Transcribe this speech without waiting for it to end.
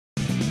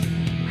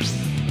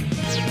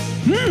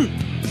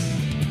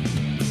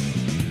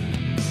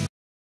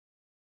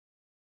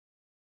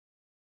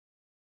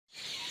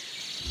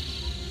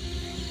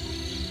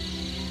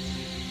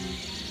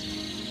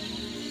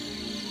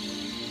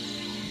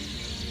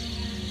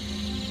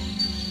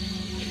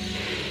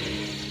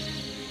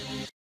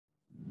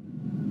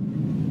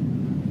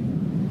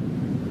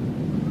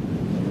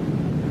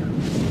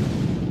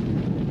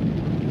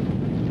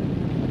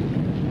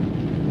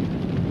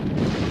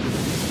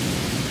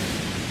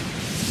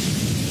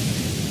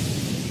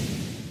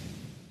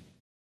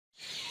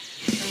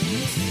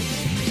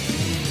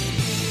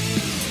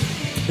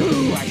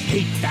Ooh, I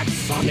hate that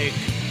Sonic.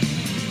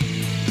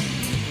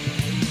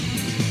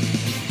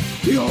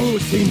 He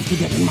always seems to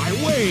get in my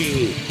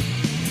way.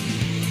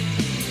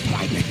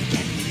 I bet he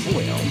can't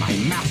foil my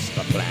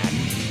master plan.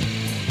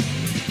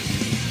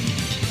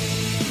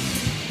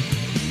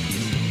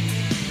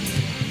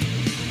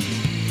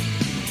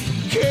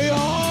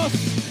 Chaos!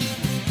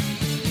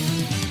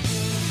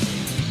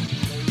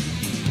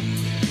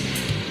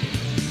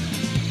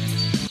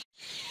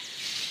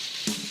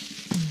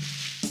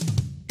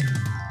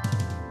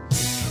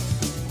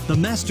 The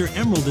Master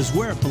Emerald is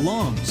where it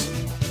belongs.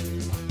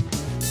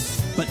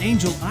 But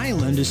Angel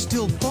Island is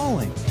still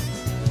falling.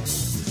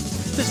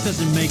 This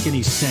doesn't make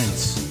any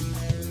sense.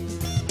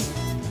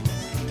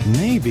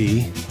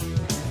 Maybe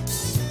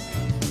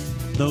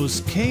those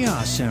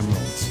Chaos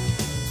Emeralds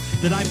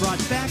that I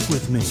brought back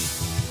with me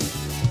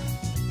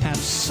have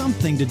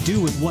something to do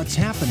with what's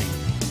happening.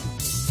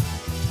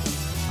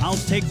 I'll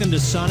take them to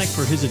Sonic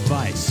for his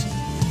advice.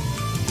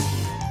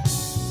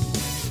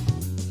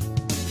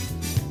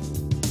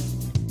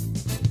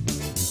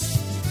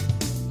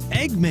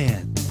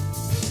 Eggman!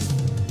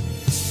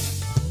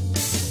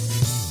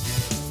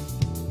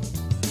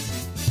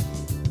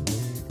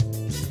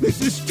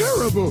 This is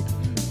terrible!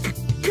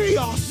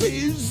 Chaos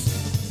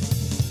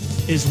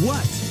is... Is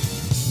what?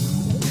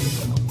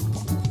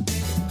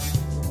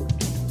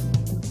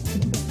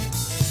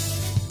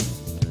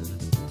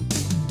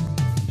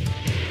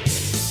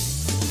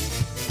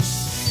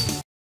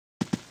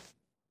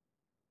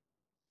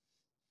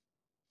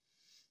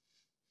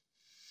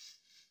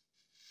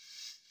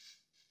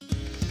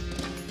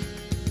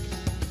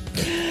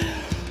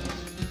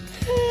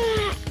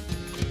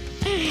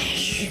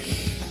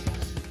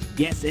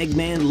 Guess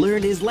Eggman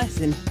learned his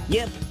lesson.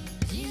 Yep.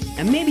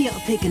 And maybe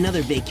I'll take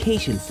another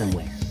vacation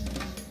somewhere.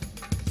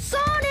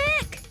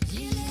 Sonic!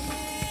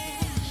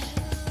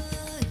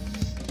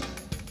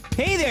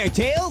 Hey there,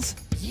 Tails!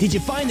 Did you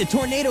find the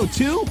tornado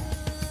too?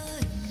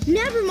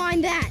 Never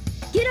mind that.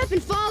 Get up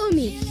and follow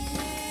me.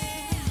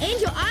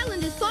 Angel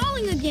Island is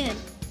falling again.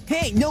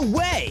 Hey, no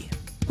way!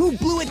 Who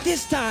blew it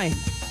this time?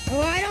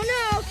 Oh, I don't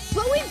know,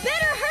 but we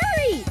better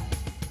hurry!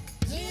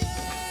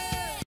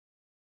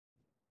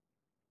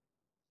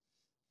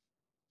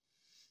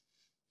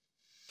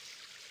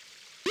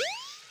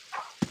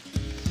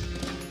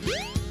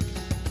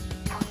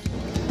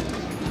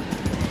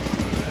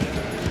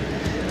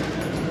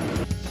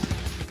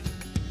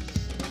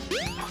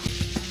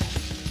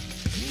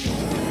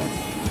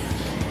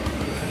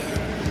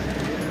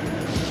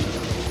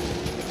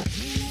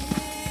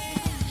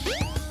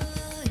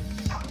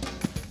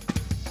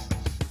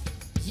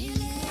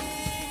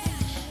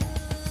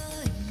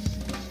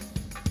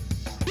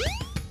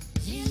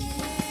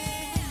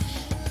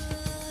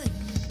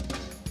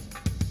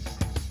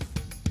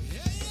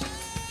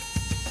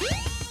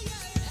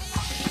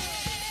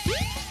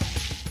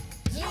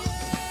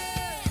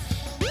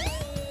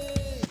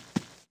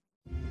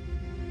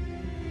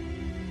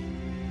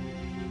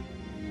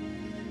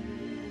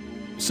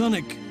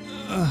 Sonic,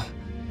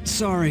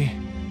 sorry.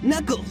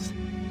 Knuckles!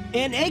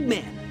 And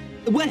Eggman!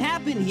 What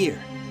happened here?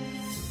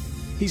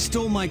 He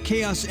stole my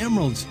Chaos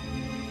Emeralds.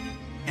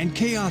 And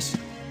Chaos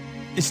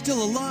is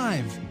still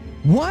alive.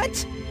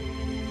 What?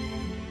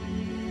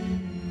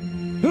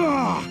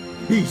 Ah!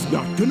 He's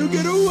not gonna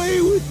get away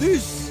with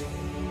this!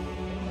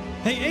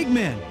 Hey,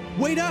 Eggman,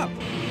 wait up!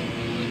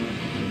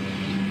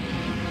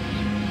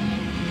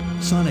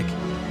 Sonic,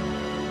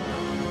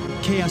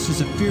 Chaos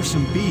is a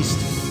fearsome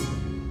beast.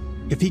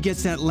 If he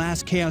gets that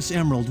last Chaos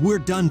Emerald, we're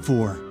done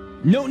for.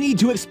 No need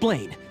to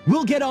explain.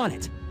 We'll get on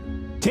it.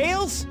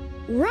 Tails?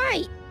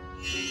 Right!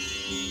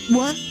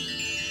 What?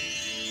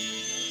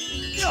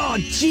 Oh,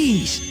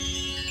 jeez!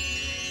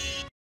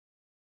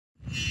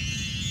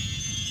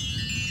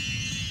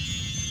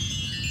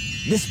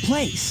 This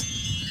place.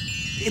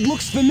 It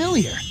looks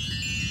familiar.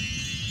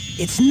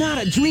 It's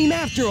not a dream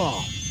after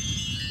all.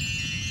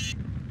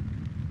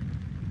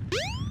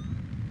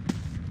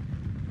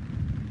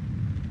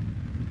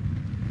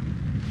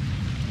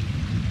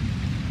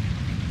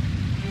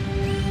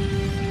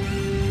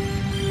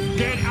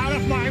 Get out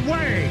of my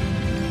way!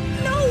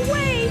 No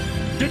way!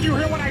 Did you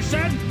hear what I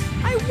said?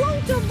 I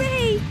won't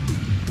obey!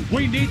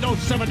 We need those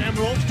 7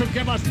 emeralds to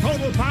give us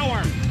total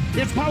power!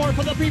 It's power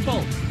for the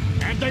people!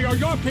 And they are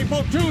your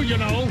people too, you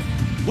know!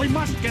 We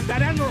must get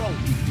that emerald!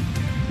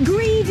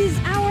 Greed is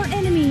our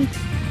enemy.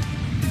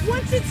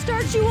 Once it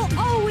starts, you will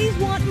always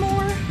want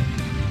more.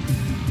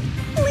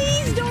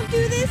 Please don't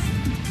do this!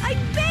 I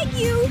beg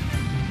you!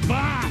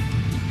 Bah!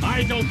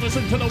 I don't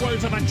listen to the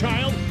words of a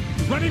child.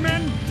 Ready,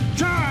 men?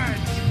 Charge!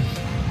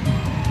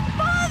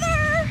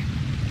 Father!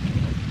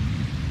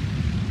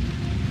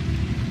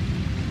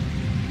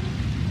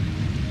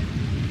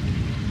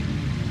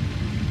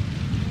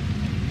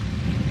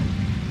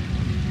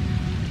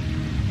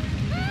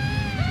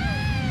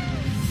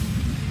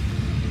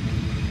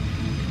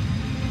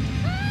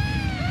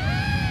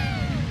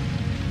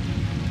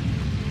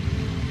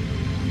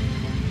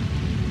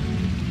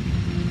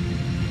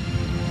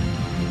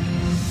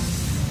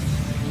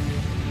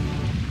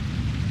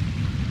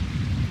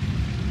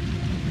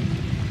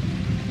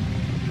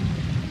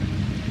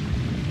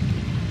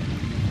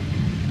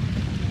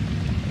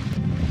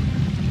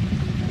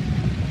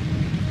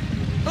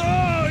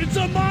 Oh, it's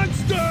a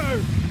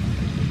monster!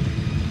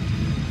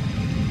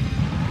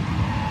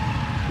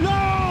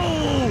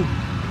 No!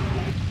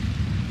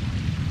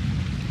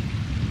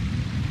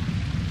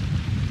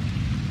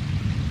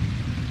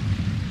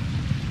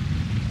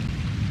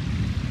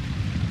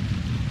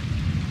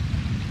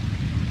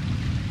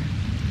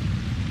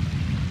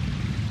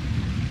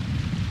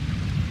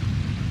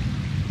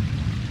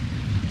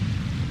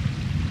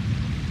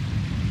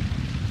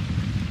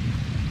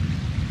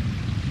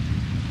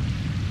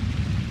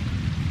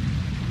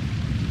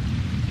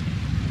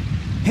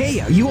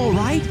 Hey, are you all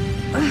right?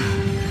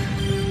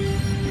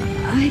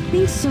 I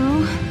think so.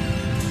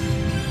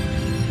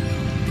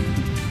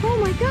 Oh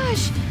my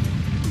gosh!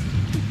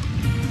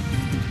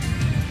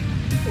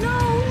 No,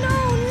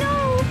 no,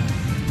 no!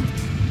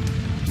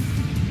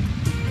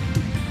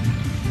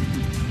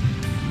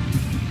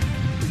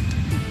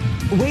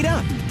 Wait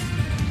up!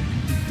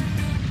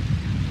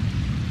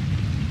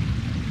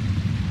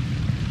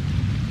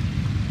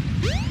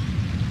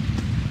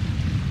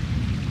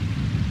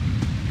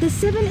 The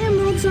 7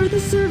 emeralds are the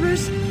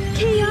servers.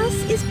 Chaos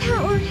is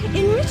power,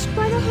 enriched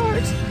by the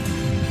heart.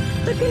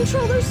 The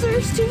controller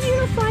serves to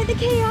unify the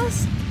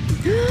chaos.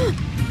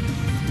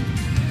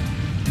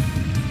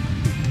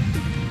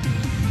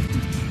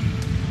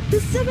 The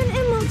 7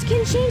 emeralds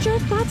can change our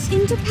thoughts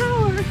into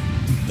power.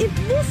 If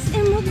this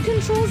emerald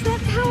controls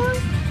that power,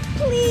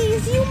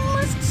 please, you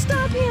must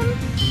stop him.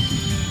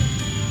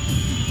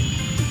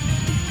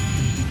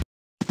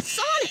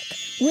 Sonic,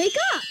 wake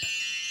up!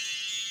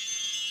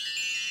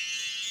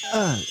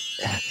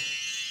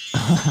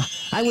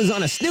 I was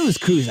on a snooze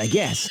cruise, I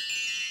guess.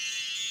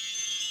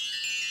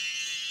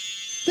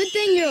 Good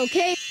thing you're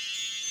okay.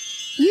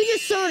 You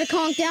just sort of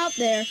conked out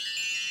there.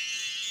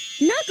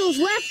 Knuckles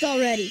left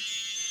already.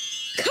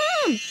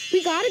 Come!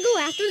 We gotta go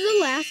after the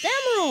last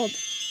emerald.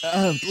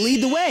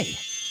 Lead the way.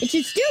 It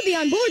should still be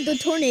on board the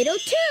tornado,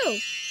 too.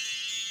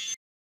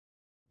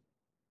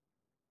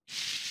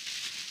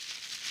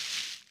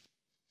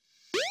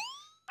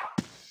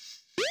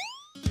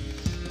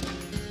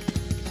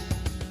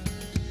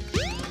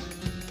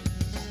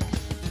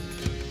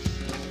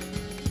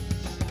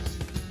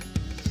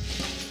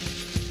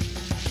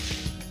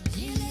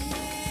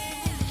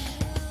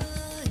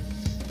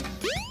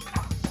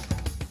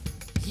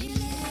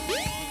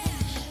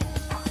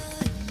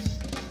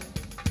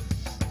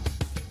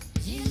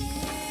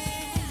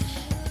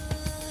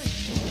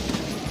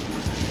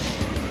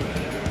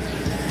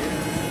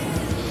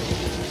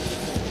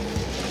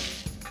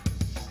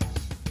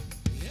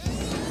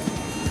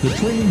 The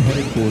train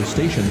headed for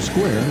Station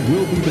Square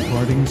will be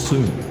departing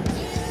soon.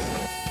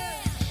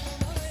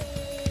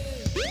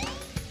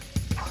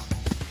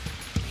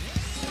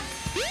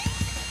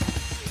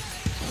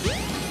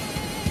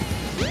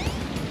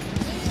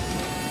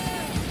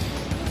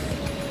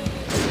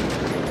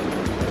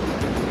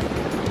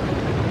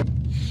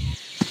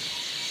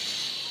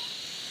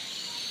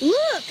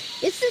 Look!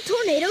 It's the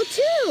tornado,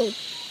 too!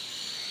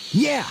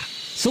 Yeah,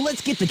 so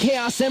let's get the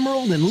Chaos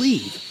Emerald and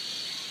leave.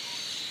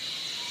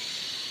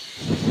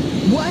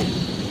 What?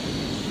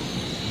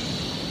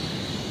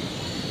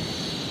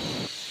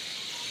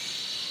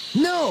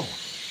 No!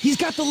 He's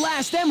got the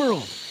last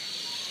emerald!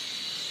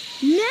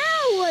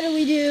 Now what do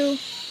we do?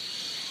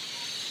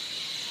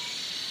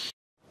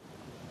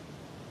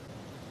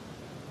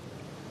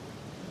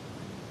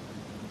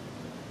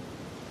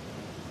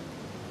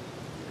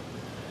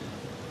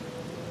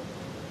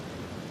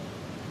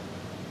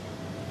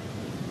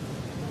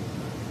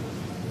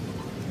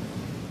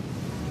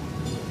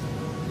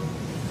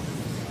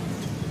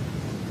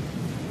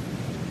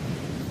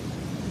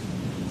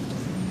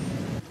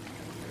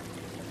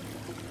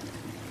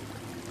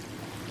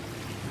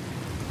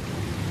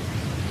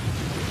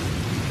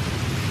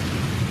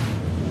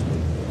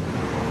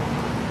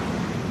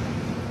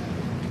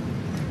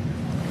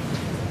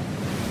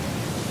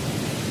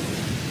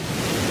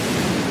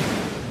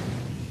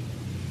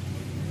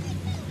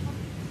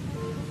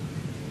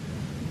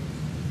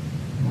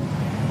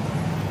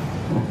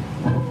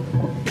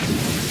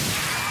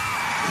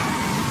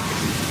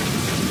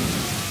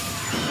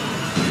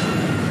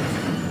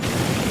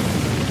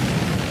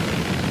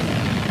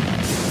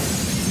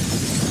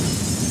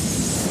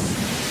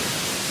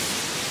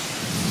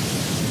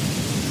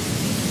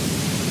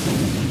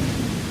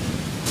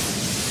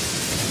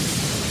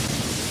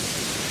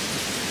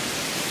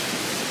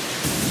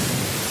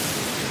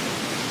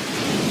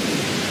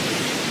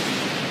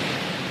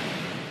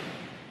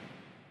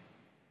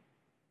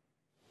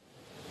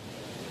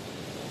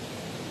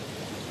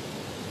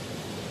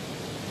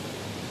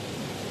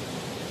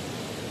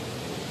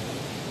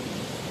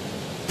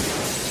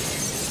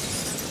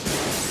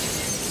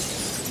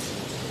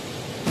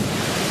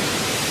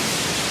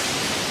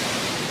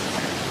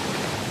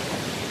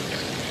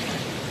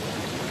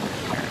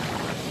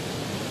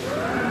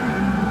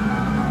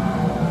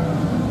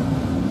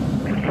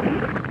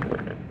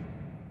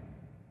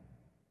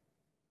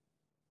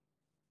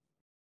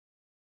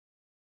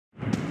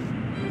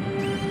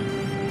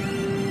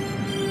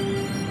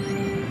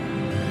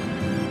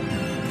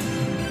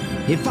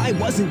 If I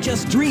wasn't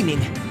just dreaming,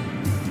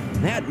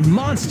 that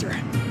monster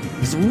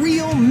is a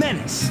real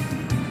menace.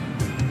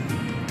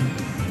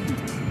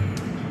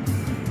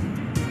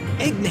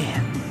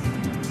 Eggman.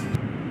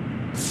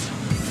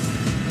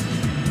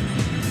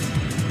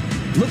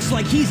 Looks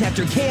like he's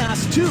after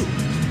Chaos too.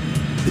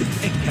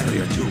 This egg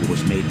carrier tool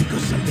was made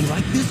because something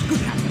like this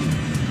could happen.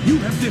 You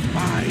have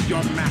defied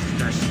your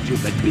master,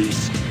 stupid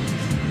beast.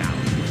 Now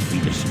you must be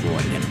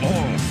destroyed at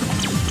all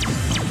costs.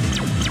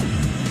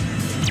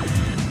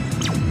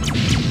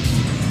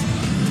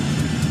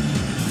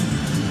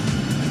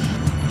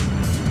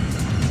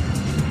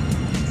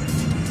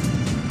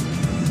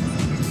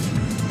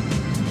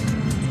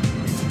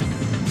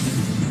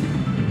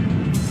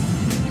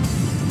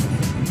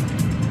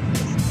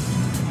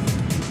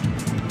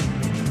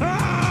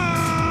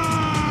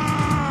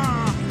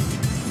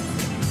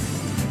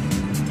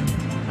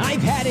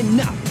 I've had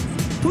enough.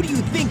 Who do you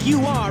think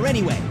you are,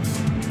 anyway?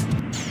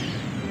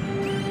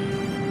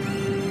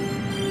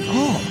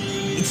 Oh,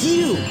 it's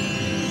you.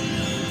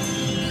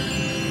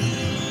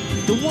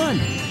 The one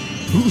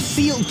who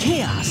sealed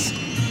Chaos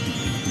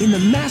in the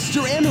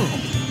Master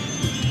Emerald.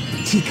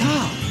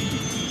 Tikal.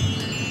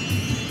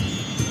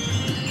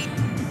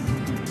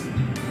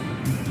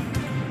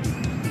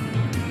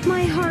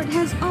 My heart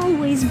has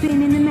always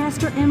been in the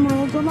Master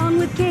Emerald along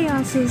with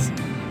Chaos's.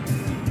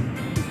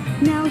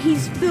 Now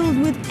he's filled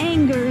with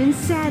anger and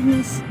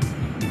sadness.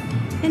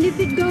 And if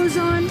it goes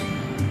on,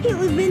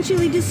 he'll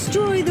eventually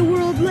destroy the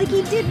world like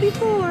he did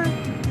before.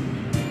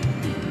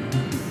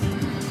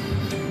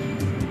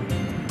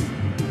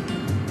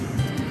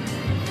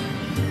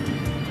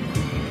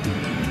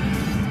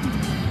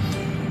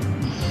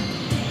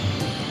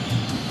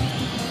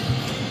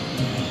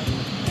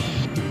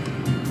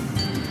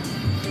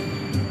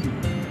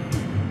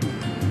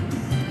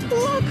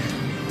 Look!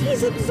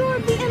 He's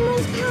absorbed the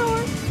Emerald's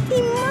power!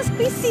 He must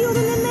be sealed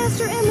in the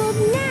Master Emerald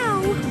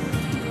now!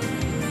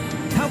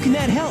 How can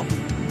that help?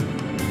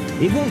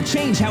 It won't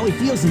change how he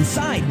feels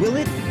inside, will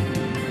it?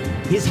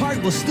 His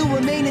heart will still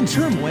remain in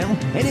turmoil,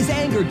 and his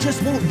anger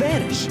just won't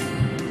vanish.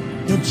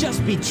 He'll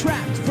just be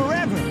trapped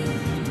forever.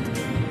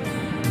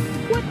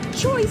 What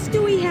choice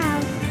do we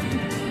have?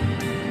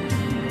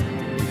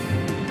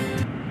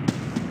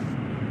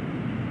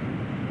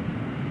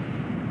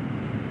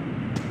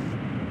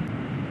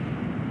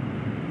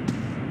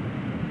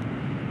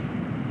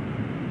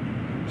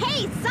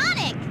 Hey,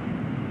 Sonic!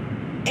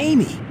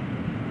 Amy!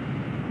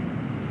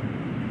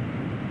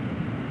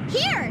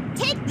 Here,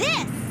 take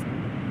this!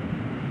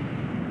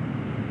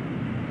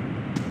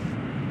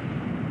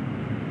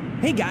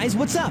 Hey guys,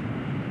 what's up?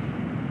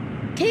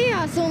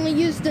 Chaos only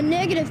used the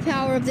negative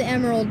power of the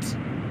emeralds.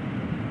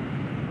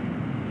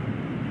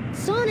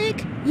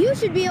 Sonic, you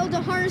should be able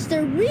to harness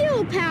their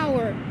real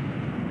power.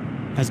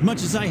 As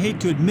much as I hate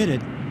to admit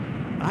it,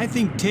 I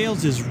think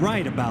Tails is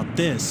right about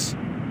this.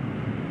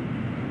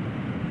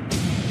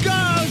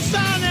 Go,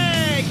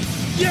 Sonic!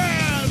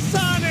 Yeah,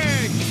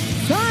 Sonic!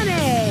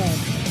 Sonic!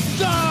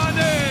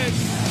 Sonic!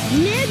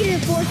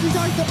 Negative forces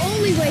aren't the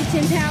only way to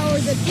empower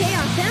the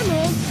Chaos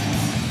Emeralds.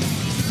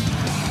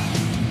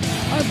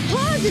 Our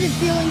positive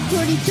feelings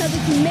toward each other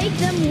can make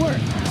them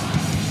work.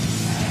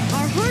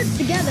 Our hearts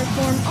together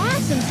form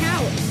awesome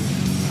powers.